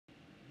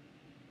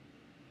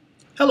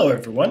Hello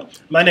everyone,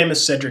 my name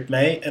is Cedric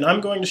May and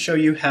I'm going to show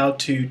you how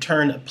to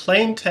turn a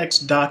plain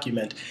text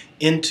document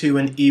into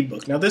an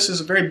ebook. Now this is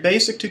a very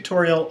basic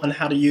tutorial on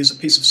how to use a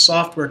piece of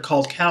software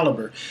called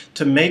Calibre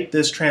to make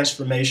this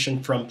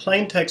transformation from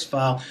plain text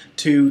file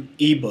to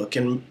ebook,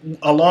 and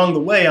along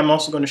the way I'm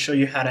also going to show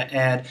you how to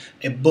add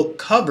a book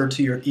cover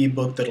to your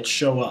ebook that'll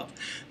show up.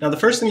 Now the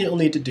first thing you'll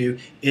need to do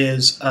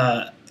is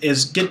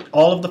get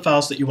all of the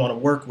files that you want to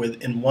work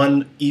with in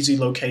one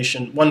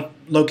location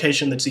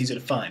that's easy to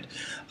find.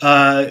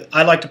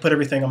 I like to put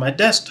everything on my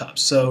desktop,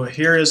 so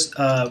here is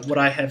what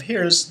I have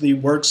here is the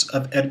works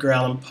of Edgar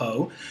Allan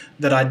Poe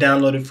that I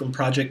downloaded from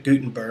Project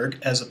Gutenberg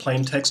as a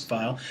plain text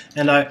file,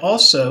 and I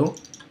also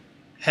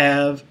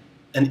have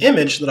an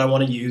image that I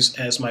want to use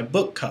as my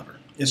book cover.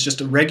 It's just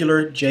a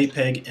regular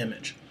JPEG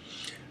image.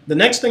 The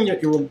next thing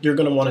that you're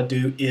going to want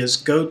to do is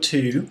go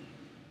to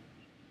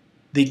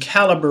the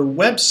Calibre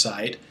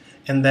website,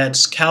 and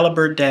that's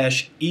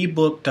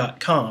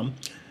calibre-ebook.com,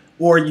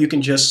 or you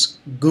can just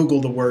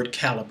Google the word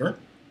Calibre.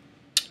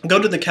 Go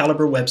to the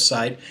Calibre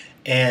website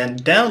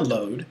and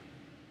download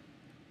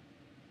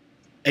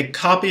a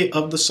copy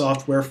of the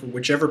software for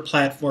whichever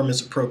platform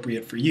is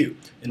appropriate for you.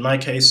 In my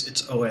case,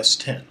 it's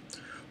OS X.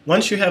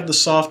 Once you have the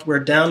software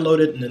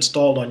downloaded and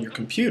installed on your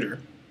computer,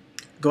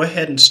 go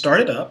ahead and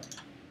start it up,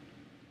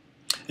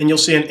 and you'll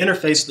see an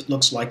interface that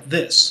looks like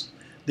this.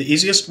 The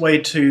easiest way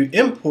to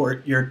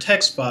import your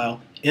text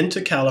file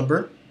into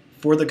Calibre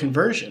for the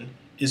conversion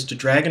is to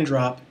drag and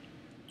drop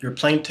your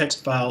plain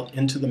text file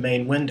into the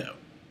main window.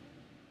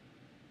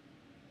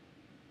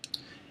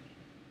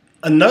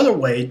 Another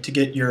way to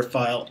get your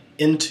file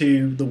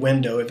into the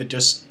window, if it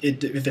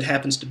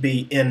happens to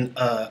be in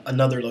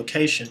another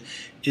location,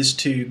 is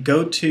to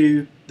go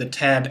to the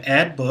tab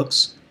Add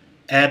Books,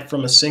 Add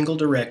from a Single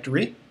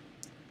Directory,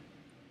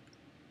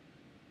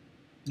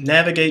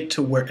 navigate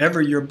to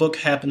wherever your book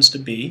happens to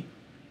be,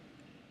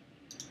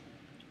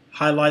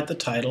 highlight the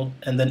title,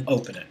 and then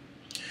open it.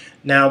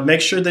 Now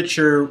make sure that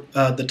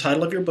the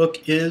title of your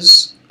book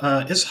is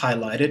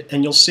highlighted,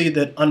 and you'll see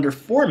that under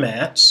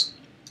Formats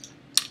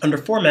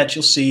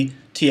you'll see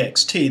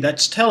TXT.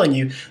 That's telling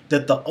you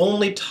that the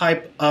only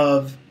type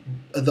of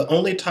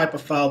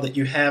file that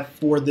you have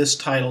for this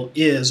title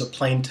is a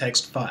plain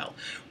text file.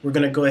 We're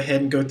going to go ahead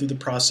and go through the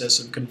process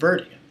of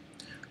converting it.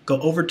 Go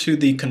over to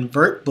the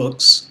Convert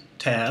Books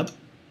tab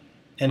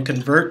and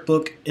convert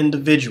book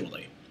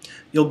individually.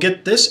 You'll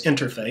get this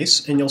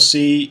interface, and you'll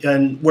see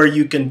where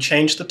you can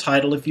change the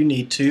title if you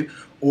need to,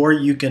 or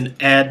you can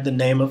add the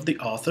name of the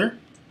author.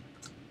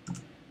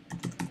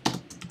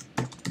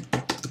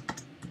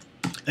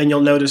 And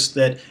you'll notice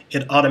that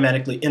it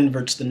automatically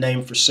inverts the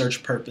name for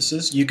search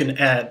purposes. You can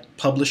add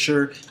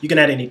publisher, you can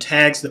add any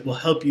tags that will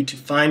help you to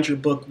find your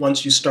book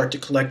once you start to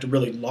collect a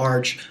really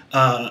large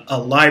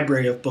a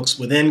library of books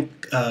within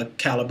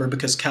Calibre,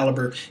 because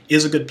Calibre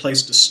is a good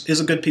piece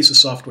of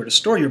software to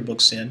store your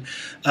books in,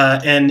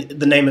 and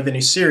the name of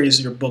any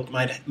series your book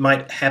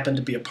might happen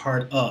to be a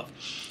part of.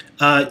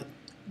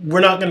 We're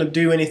not going to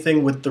do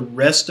anything with the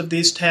rest of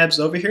these tabs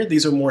over here.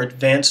 These are more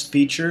advanced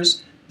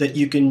features that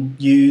you can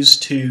use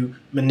to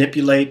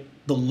manipulate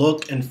the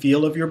look and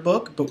feel of your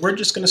book, but we're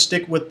just going to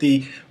stick with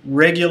the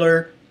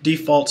regular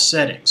default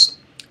settings.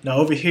 Now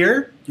over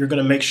here, you're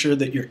going to make sure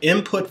that your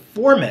input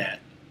format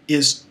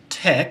is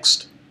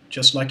text,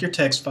 just like your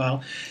text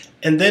file,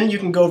 and then you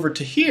can go over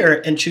to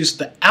here and choose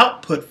the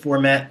output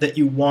format that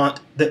you want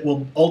that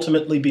will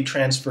ultimately be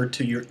transferred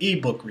to your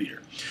ebook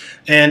reader.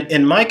 And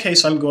in my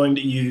case, I'm going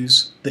to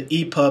use the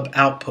EPUB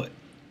output.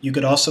 You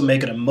could also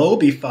make it a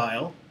MOBI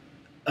file,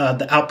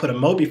 the output of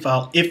MOBI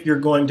file, if you're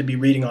going to be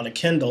reading on a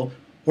Kindle,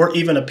 or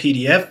even a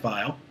PDF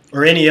file,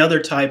 or any other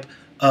type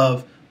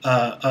of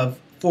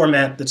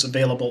format that's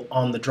available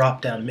on the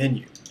drop-down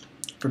menu.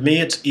 For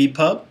me, it's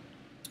EPUB.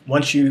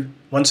 Once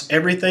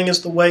everything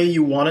is the way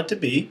you want it to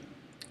be,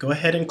 go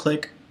ahead and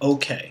click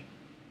OK.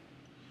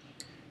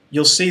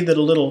 You'll see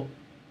that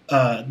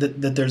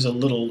that there's a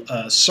little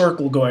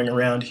circle going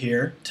around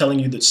here telling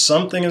you that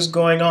something is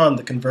going on,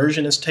 the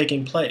conversion is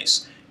taking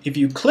place. If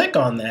you click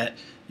on that,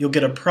 you'll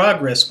get a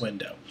progress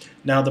window.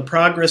 Now the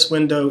progress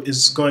window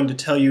is going to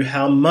tell you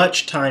how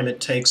much time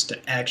it takes to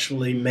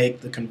actually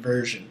make the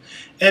conversion.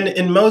 And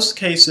in most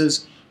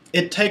cases,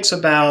 it takes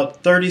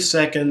about 30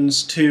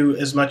 seconds to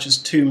as much as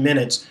 2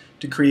 minutes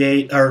to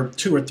create, or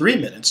 2 or 3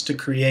 minutes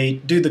to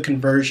do the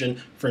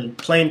conversion from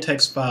plain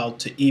text file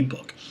to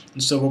ebook.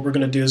 And so what we're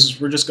going to do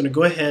is we're just going to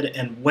go ahead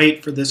and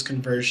wait for this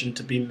conversion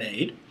to be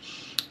made.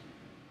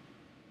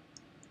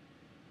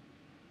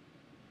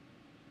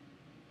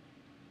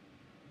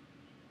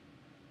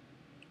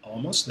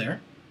 Almost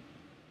there.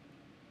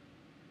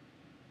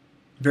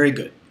 Very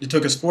good. It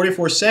took us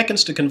 44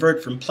 seconds to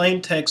convert from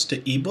plain text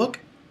to ebook.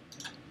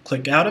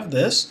 Click out of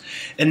this,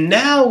 and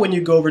now when you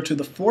go over to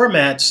the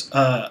formats,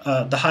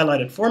 the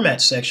highlighted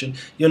format section,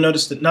 you'll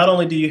notice that not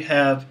only do you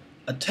have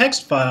a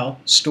text file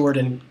stored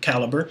in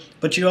Calibre,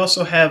 but you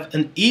also have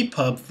an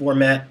EPUB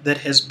format that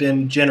has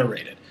been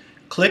generated.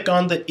 Click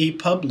on the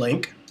EPUB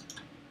link,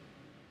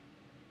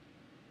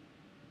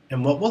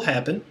 and what will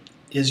happen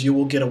is you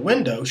will get a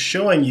window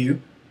showing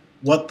you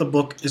what the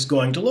book is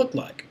going to look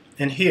like.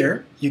 And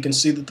here you can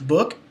see that the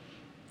book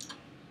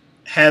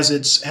has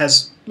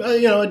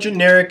a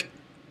generic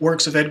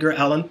Works of Edgar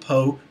Allan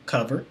Poe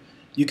cover.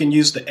 You can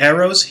use the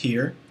arrows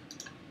here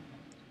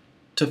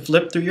to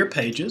flip through your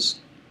pages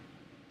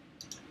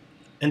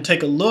and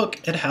take a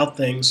look at how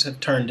things have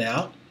turned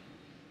out.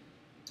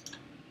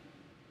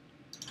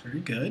 Very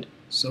good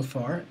so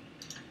far.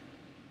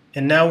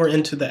 And now we're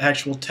into the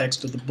actual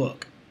text of the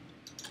book.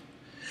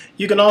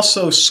 You can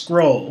also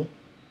scroll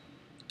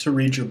to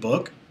read your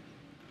book.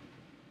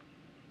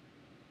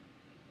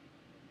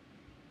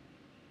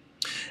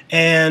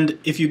 And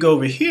if you go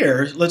over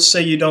here, let's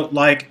say you don't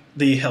like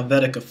the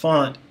Helvetica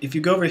font. If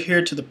you go over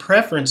here to the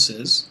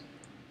preferences,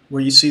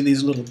 where you see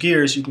these little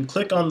gears, you can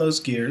click on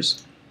those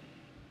gears,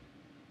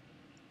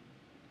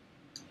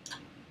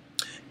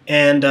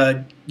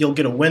 and you'll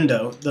get a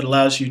window that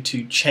allows you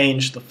to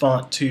change the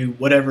font to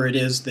whatever it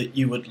is that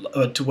you would,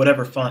 to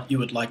whatever font you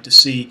would like to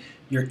see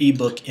your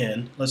ebook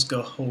in. Let's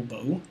go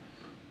Hobo.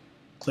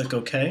 Click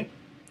OK,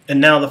 and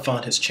now the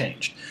font has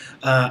changed.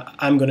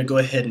 I'm going to go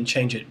ahead and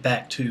change it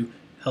back to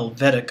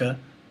Helvetica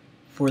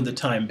for the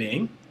time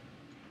being.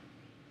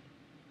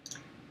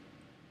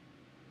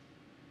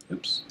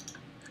 Oops.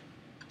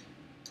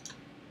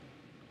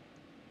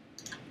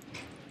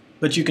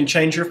 But you can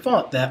change your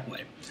font that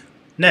way.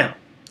 Now,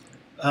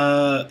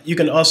 you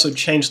can also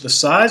change the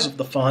size of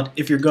the font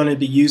if you're going to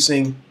be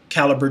using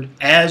Calibre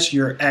as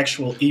your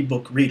actual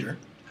ebook reader.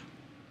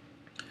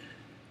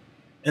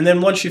 And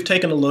then once you've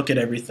taken a look at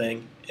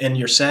everything and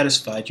you're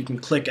satisfied, you can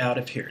click out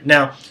of here.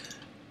 Now,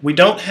 we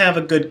don't have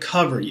a good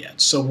cover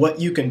yet, so what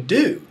you can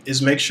do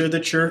is make sure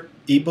that your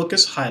ebook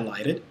is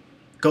highlighted.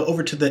 Go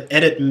over to the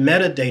Edit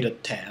Metadata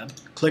tab,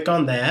 click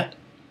on that,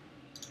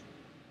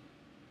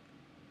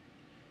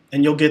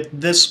 and you'll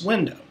get this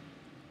window.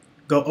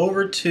 Go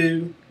over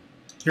to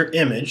your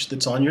image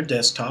that's on your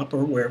desktop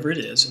or wherever it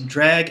is and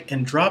drag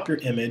and drop your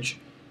image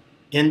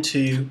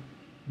into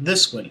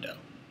this window.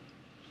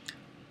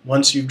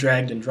 Once you've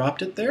dragged and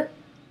dropped it there,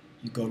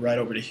 you go right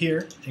over to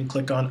here and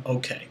click on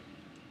OK.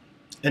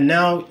 And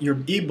now your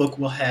ebook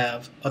will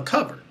have a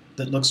cover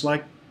that looks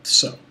like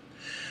so.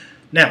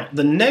 Now,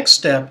 the next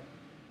step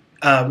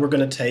we're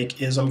going to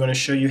take is I'm going to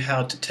show you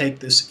how to take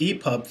this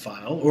EPUB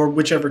file, or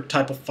whichever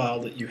type of file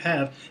that you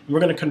have, and we're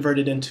going to convert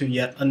it into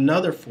yet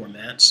another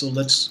format. So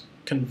let's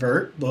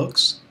convert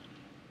books.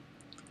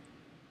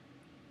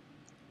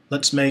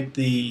 Let's make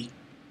the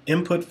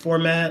input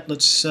format,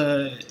 let's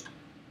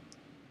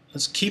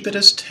keep it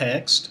as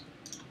text,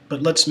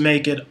 but let's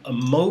make it a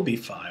MOBI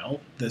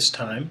file this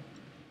time.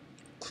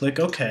 Click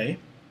OK.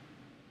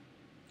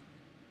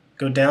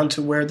 Go down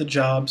to where the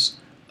jobs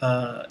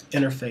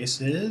interface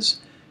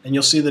is, and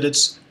you'll see that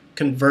it's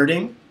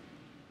converting.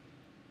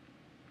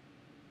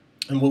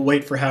 And we'll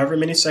wait for however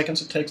many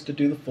seconds it takes to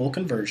do the full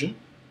conversion.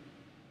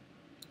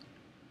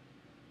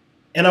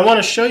 And I want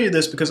to show you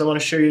this because I want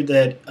to show you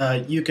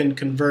that you can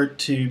convert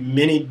to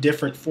many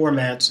different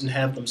formats and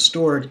have them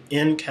stored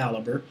in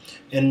Calibre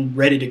and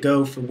ready to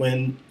go for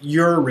when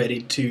you're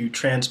ready to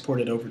transport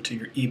it over to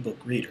your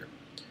ebook reader.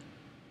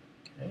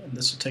 Okay, and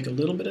this will take a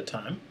little bit of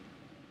time.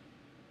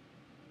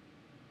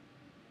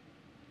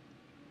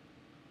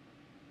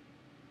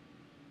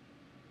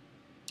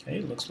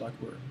 Okay, looks like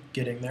we're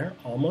getting there,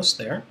 almost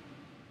there.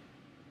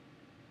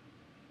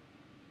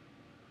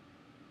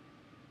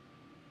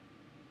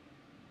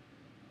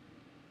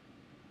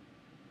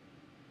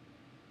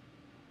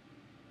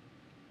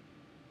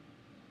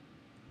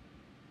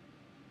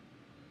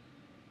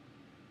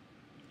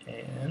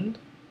 And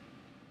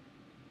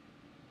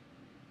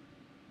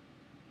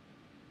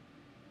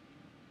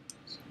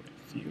so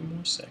a few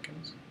more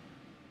seconds.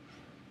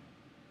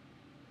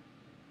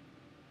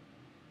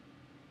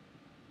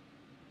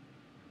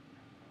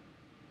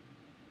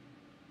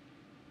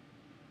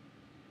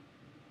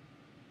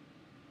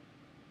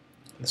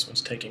 This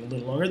one's taking a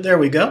little longer. There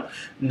we go.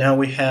 Now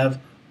we have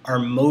our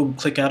mode.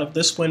 Click out of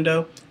this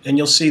window, and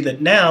you'll see that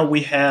now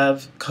we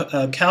have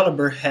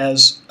Calibre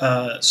has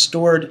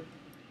stored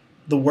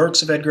the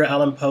works of Edgar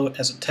Allan Poe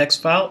as a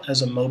text file,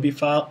 as a MOBI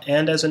file,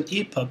 and as an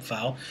EPUB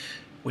file.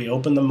 We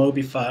open the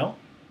MOBI file.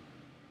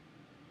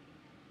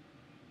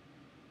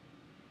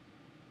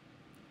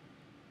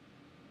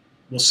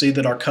 We'll see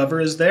that our cover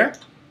is there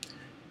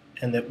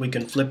and that we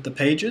can flip the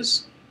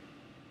pages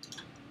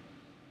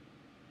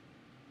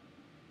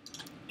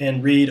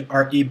and read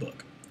our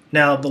ebook.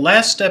 Now, the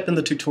last step in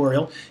the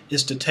tutorial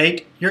is to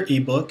take your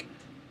ebook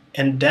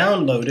and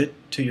download it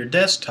to your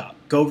desktop.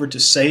 Go over to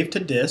Save to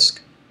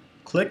Disk.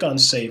 Click on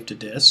Save to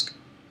Disk.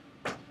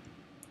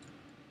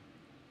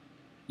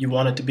 You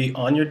want it to be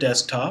on your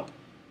desktop,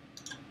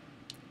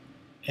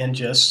 and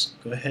just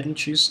go ahead and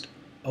choose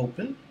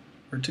Open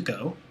or To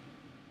Go.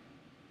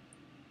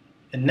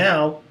 And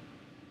now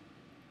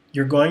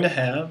you're going to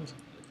have,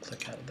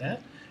 click out of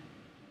that,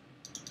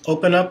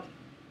 open up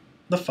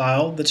the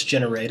file that's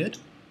generated,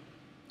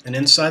 and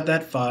inside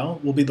that file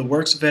will be the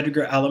works of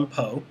Edgar Allan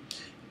Poe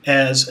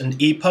as an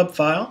EPUB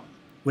file,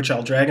 which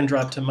I'll drag and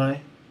drop to my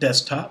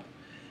desktop,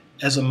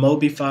 as a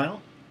MOBI file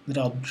that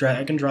I'll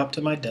drag and drop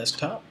to my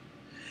desktop,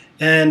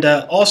 And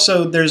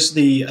also there's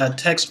the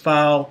text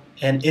file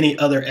and any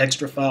other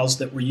extra files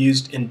that were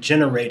used in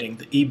generating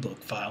the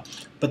ebook file.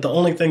 But the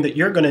only thing that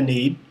you're going to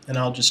need, and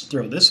I'll just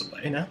throw this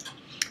away now,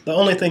 the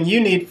only thing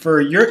you need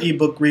for your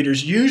ebook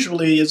readers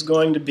usually is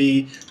going to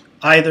be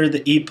either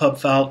the EPUB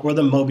file or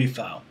the MOBI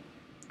file.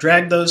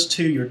 Drag those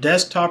to your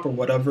desktop or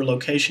whatever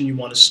location you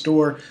want to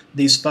store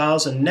these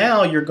files, and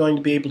now you're going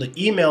to be able to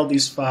email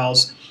these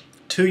files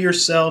to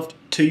yourself,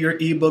 to your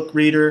ebook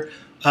reader,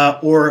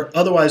 or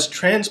otherwise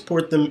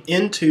transport them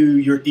into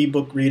your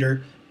ebook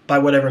reader by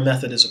whatever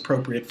method is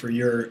appropriate for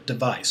your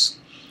device.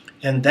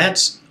 And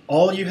that's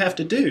all you have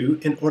to do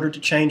in order to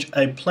change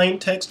a plain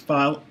text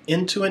file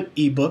into an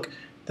ebook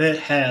that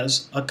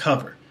has a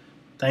cover.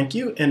 Thank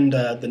you, and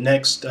the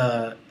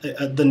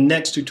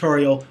next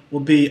tutorial will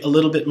be a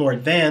little bit more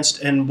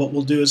advanced, and what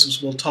we'll do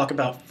is we'll talk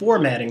about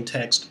formatting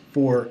text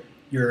for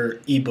your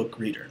ebook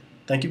reader.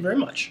 Thank you very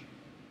much.